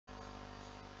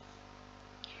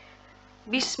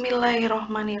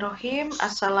Bismillahirrohmanirrohim.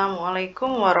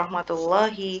 Assalamualaikum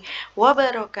warahmatullahi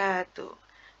wabarakatuh.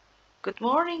 Good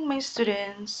morning, my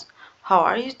students. How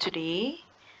are you today?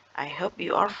 I hope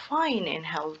you are fine and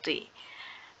healthy.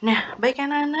 Nah, baik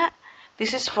anak-anak,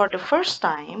 this is for the first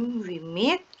time we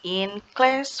meet in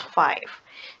class 5.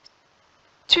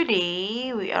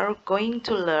 Today we are going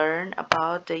to learn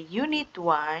about the Unit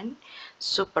 1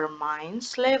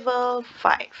 Superminds Level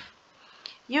 5.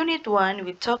 Unit 1,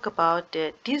 we talk about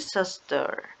the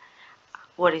disaster.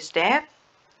 What is that?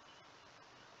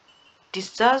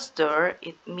 Disaster,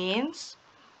 it means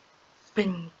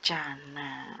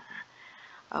bencana.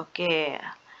 Okay,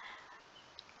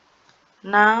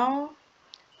 now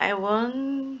I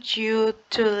want you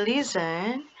to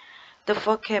listen the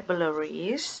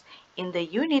vocabularies in the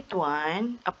Unit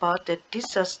 1 about the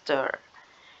disaster.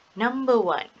 Number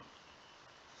 1,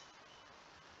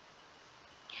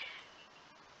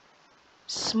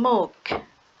 smoke.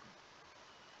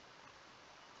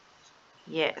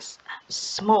 Yes,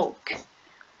 smoke.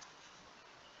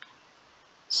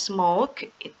 Smoke,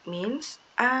 it means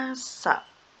asap.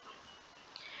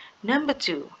 Number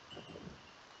 2,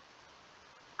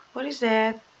 what is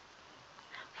that?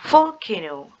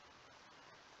 Volcano.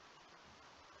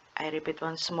 I repeat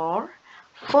once more,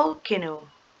 volcano.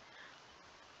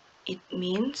 It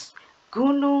means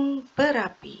gunung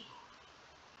berapi.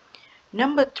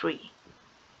 Number 3,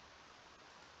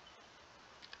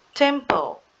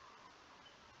 temple.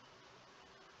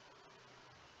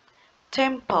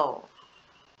 Temple.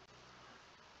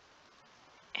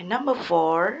 And number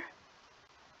 4,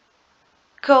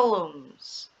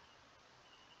 columns.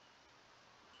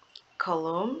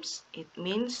 Columns, it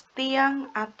means tiang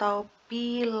atau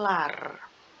pilar.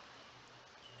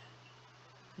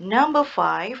 Number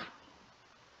 5,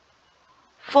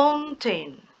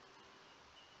 fountain.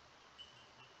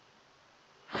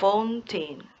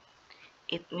 Fountain,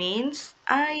 it means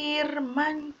air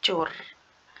mancur.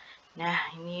 Nah,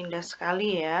 ini indah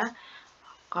sekali ya.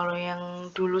 Kalau yang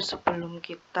dulu sebelum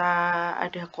kita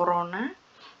ada corona,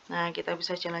 nah kita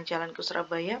bisa jalan-jalan ke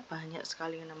Surabaya, banyak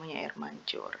sekali yang namanya air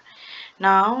mancur.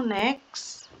 Now,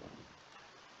 next.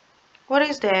 What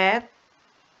is that?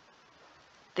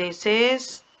 This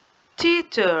is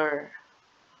theater.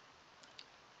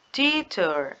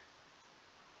 Theater.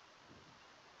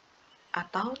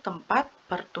 Atau tempat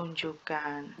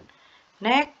pertunjukan.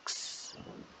 Next.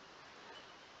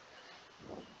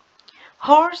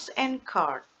 Horse and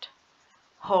cart.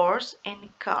 Horse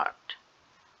and cart.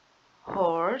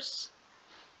 Horse,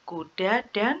 kuda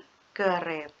dan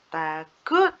kereta.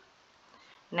 Good.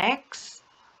 Next.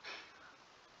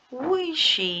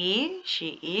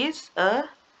 She is a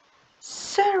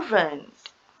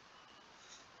servant.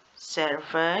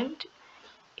 Servant,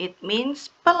 it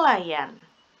means pelayan.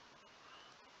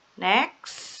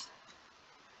 Next.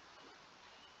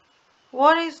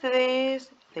 What is this?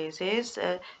 This is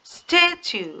a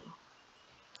statue.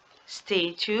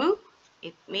 Statue,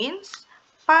 it means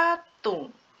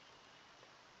patung.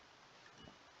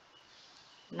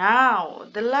 Now,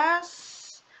 the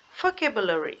last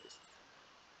vocabulary.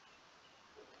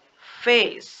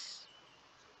 Face.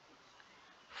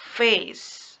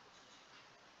 Face.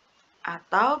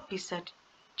 Atau bisa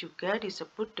juga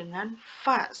disebut dengan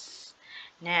vase.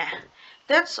 Nah,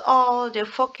 that's all the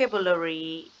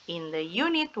vocabulary in the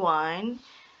Unit 1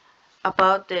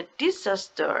 about the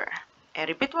disaster. I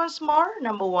repeat once more.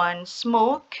 Number 1,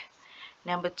 smoke.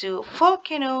 Number 2,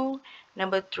 volcano.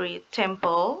 Number 3,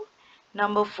 temple.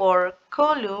 Number 4,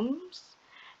 columns.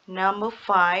 Number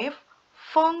 5,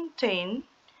 fountain.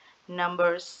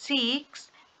 Number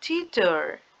 6,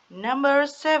 theater. Number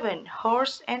 7,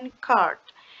 horse and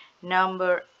cart.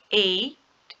 Number 8,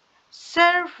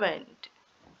 servant.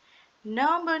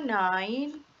 Number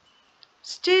 9,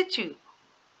 statue.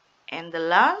 And the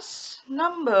last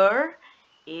number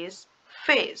is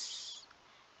face.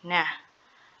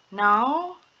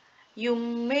 Now you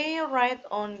may write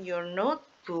on your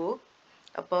notebook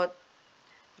about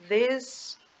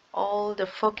this, all the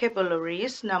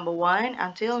vocabularies, number 1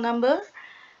 until number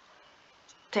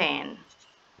 10.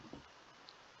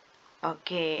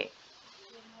 Okay.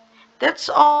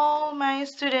 That's all, my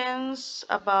students,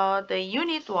 about the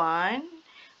Unit 1.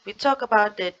 We talk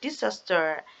about the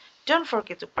disaster. Don't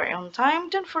forget to pray on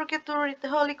time. Don't forget to read the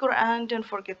Holy Quran. Don't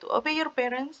forget to obey your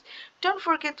parents. Don't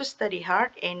forget to study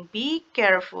hard and be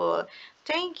careful.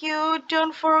 Thank you.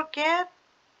 Don't forget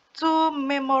to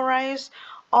memorize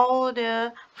all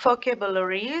the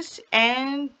vocabularies.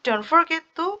 And don't forget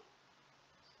to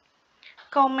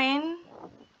comment,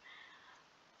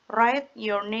 write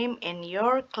your name and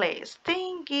your class.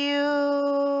 Thank you.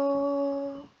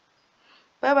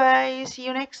 Bye-bye. guys. See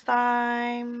you next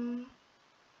time.